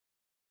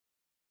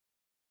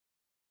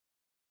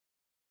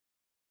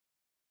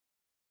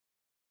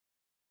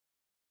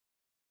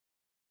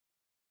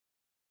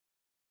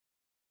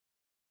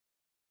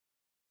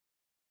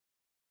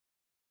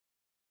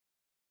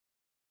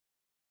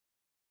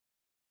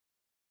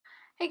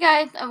Hey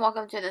guys, and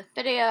welcome to this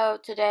video.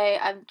 Today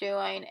I'm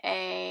doing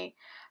a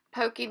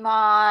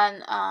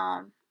Pokemon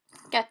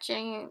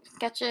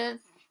sketches.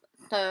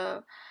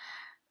 So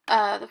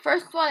the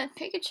first one is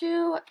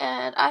Pikachu,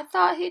 and I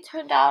thought he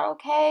turned out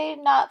okay,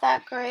 not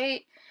that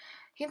great.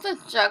 He's a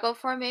struggle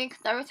for me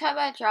because every time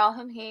I draw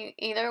him, he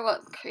either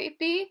looks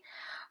creepy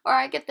or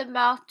I get the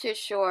mouth too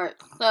short.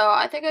 So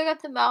I think I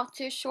got the mouth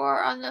too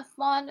short on this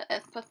one.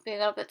 It's supposed to be a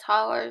little bit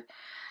taller,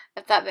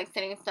 if that makes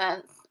any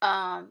sense.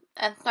 And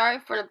sorry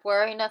for the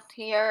blurriness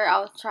here.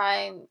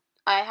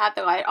 I had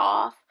the light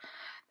off,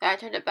 then I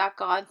turned it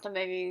back on so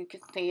maybe you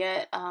can see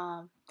it,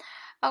 a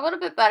little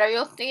bit better.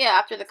 You'll see it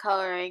after the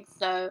coloring,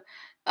 so,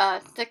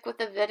 stick with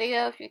the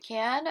video if you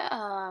can.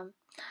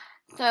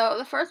 So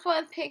the first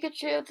one is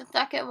Pikachu, the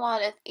second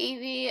one is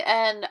Evee,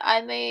 and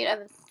I made a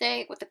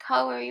mistake with the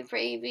coloring for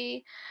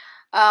Evee.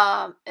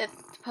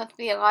 It's supposed to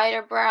be a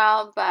lighter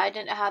brown, but I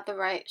didn't have the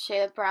right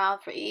shade of brown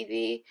for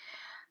Evee.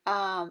 So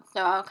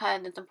I'm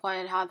kind of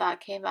disappointed how that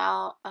came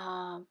out.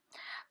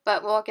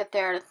 But we'll get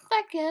there in a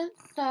second.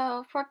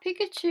 So for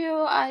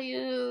Pikachu, I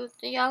used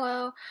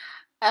yellow,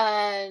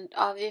 and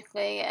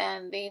obviously,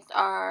 and these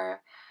are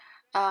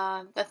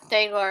the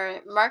Staedtler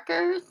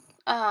markers.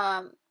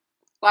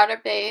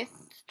 Water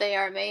based. They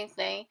are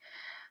amazing.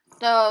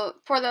 So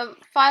for the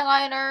fine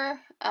liner,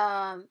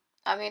 I'm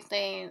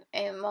using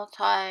a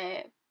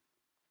multi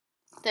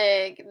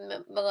sig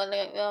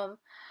millennium.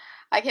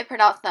 I can't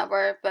pronounce that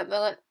word,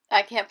 but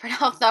I can't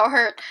pronounce that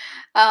word.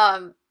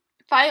 Um,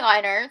 Fine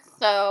liners.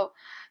 So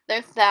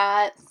there's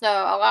that. So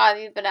a lot of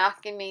you have been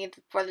asking me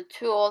for the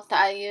tools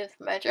that I use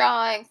for my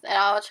drawings, and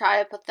I'll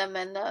try to put them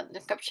in the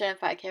description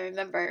if I can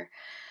remember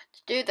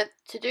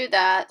to do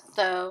that.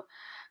 So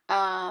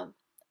um,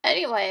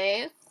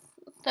 anyways,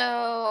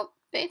 so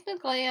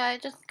basically I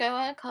just go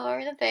and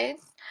color the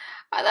face.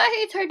 I thought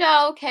he turned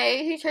out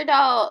okay. He turned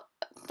out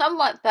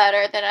somewhat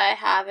better than I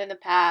have in the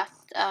past.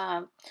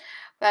 But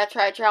I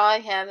tried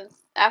drawing him. It's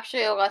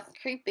actually less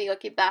creepy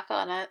looking back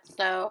on it.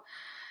 So,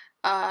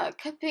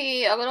 could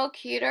be a little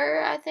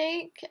cuter, I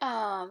think.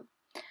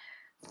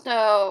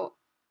 So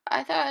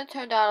I thought it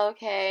turned out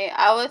okay.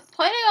 I was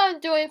planning on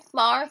doing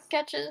smaller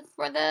sketches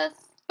for this,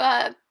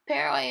 but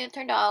apparently it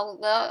turned out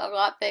a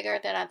lot bigger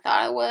than I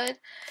thought it would.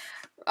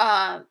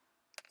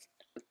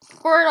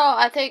 Squirtle,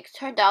 I think,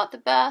 turned out the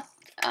best.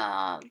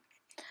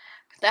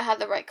 Because I had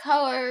the right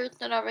colors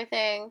and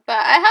everything. But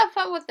I had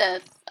fun with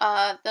this.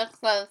 This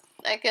was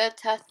a good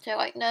test to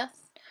likeness.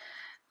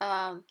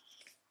 Um,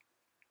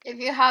 if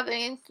you have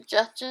any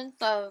suggestions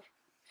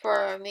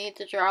for me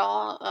to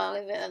draw,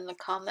 leave it in the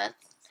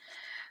comments.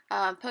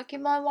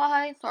 Pokemon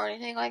wise or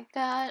anything like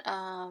that.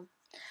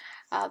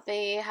 I'll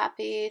be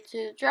happy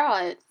to draw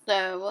it.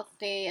 So we'll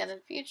see in the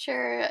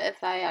future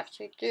if I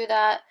actually do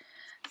that.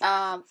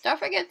 Don't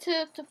forget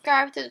to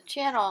subscribe to the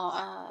channel.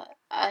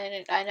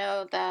 I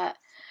know that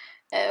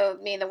it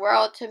would mean the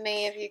world to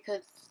me if you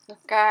could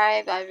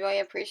subscribe. I really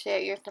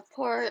appreciate your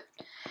support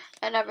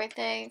and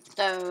everything.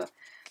 So,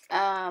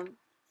 um,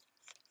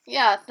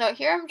 yeah, so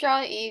here I'm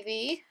drawing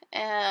Evee,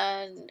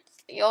 and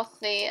you'll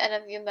see in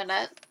a few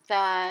minutes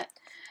that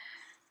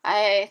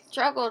I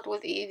struggled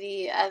with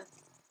Evee as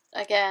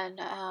again,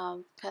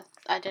 because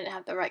I didn't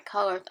have the right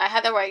colors. I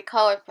had the right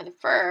colors for the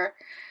fur,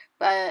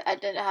 but I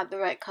didn't have the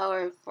right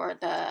colors for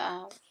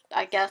the,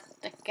 I guess,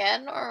 the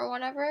skin or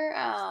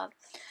whatever.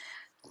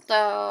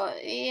 So,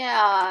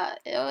 yeah,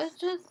 it was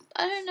just,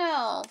 I don't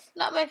know,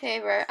 not my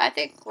favorite. I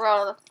think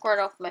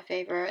Squirtle's my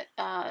favorite,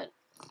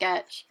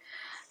 sketch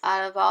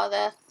out of all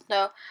this.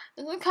 So,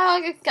 this is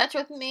kind of like a sketch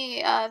with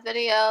me,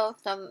 video,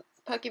 some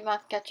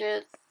Pokemon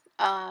sketches,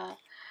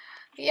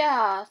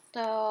 yeah,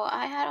 so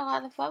I had a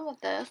lot of fun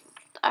with this.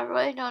 I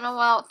really don't know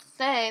what else to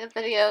say. The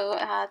video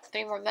has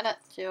 3 more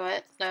minutes to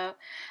it, so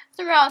it's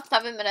around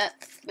 7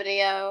 minutes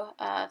video.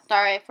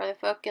 Sorry for the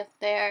focus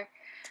there.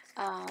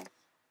 Um,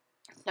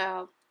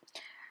 so,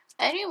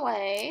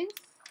 anyways,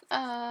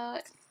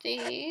 let's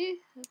see.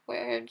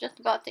 We're just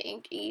about to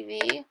ink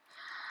Evee.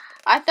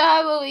 I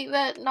thought I would leave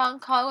it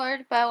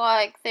non-colored, but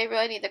like, they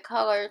really need the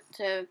colors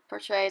to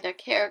portray their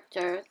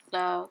characters,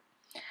 so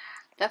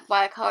that's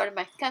why I colored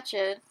my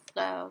sketches,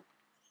 so.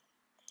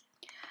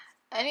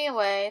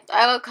 Anyways,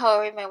 I love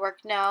coloring my work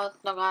now. It's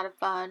a lot of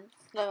fun.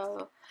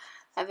 So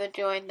I've been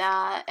doing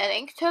that. And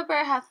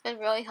Inktober has been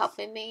really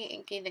helping me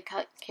inking the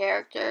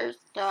characters.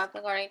 So I've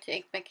been learning to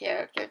ink my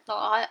characters a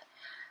lot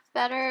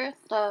better.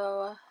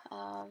 So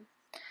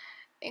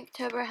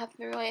Inktober has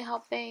been really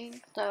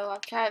helping. So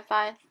I'm trying to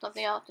find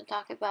something else to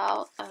talk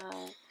about.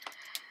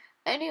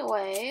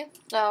 Anyway,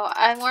 so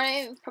I'm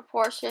learning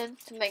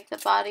proportions to make the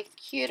body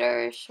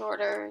cuter,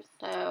 shorter.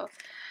 So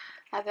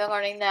I've been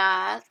learning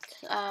that.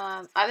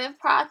 I've been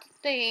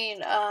practicing,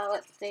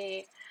 let's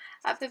see,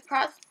 I've been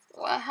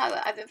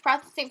I've been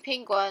practicing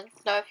penguins,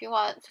 so if you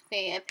want to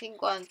see a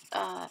penguin,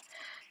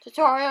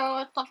 tutorial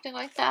or something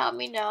like that, let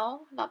me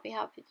know, and I'll be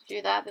happy to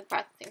do that. I've been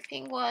practicing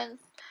penguins.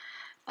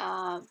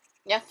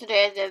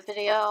 Yesterday I did a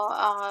video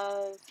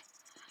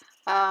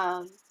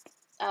um,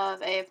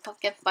 of a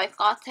pumpkin spice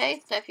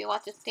latte, so if you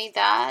want to see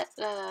that,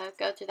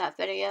 go to that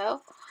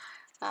video.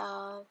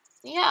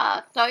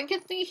 Yeah, so you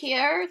can see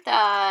here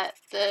that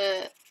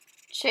the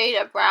shade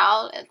of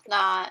brown is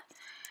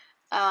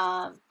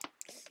um,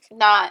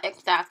 not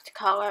exact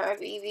color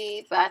of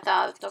Evee, but I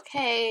thought it was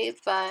okay,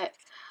 but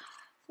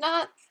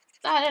not,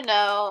 I don't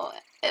know,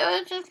 it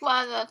was just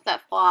one of those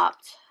that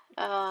flopped.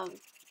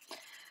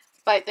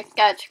 Like the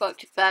sketch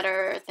looked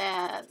better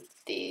than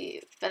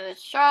the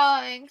finished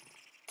drawing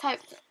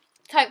type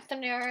type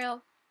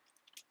scenario.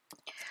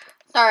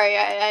 Sorry,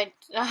 I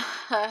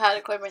had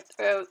to clear my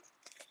throat.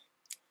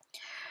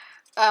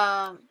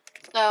 Um,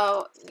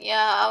 so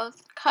yeah, I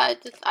was kind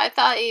of just, I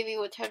thought Evee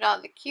would turn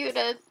out the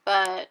cutest,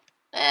 but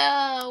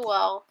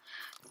well.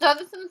 So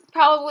this is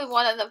probably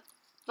one of the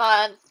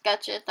fun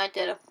sketches I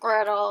did of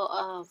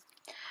Squirtle.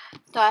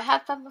 So I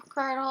had fun with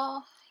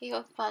Squirtle. He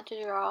was fun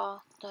to draw.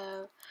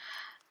 So,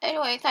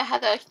 anyways, I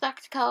had the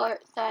exact color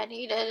that I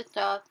needed,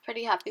 so I was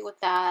pretty happy with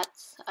that.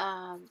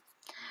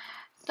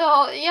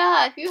 So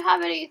yeah, if you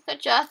have any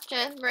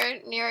suggestions, we're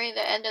nearing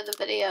the end of the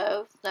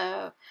video.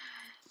 So,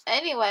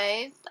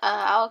 anyways,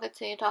 I'll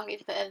continue talking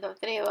to the end of the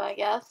video, I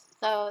guess.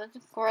 So this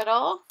is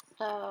Squirtle.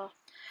 So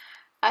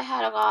I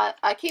had a lot.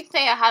 I keep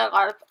saying I had a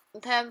lot of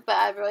with him, but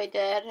I really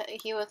did.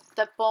 He was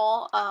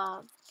simple.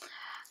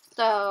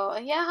 So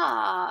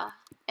yeah.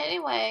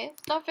 Anyway,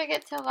 don't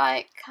forget to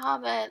like,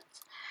 comment,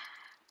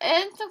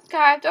 and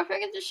subscribe. Don't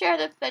forget to share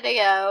this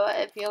video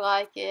if you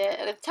like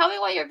it. Tell me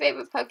what your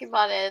favorite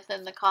Pokemon is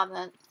in the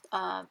comments.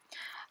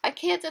 I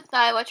can't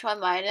decide which one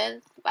mine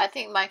is. I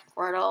think mine's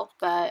Squirtle,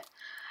 but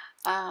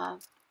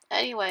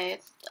anyways,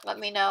 let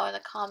me know in the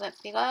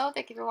comments below.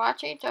 Thank you for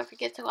watching. Don't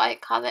forget to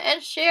like, comment,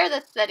 and share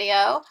this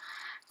video.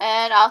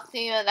 And I'll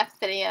see you in the next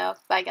video.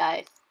 Bye,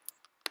 guys.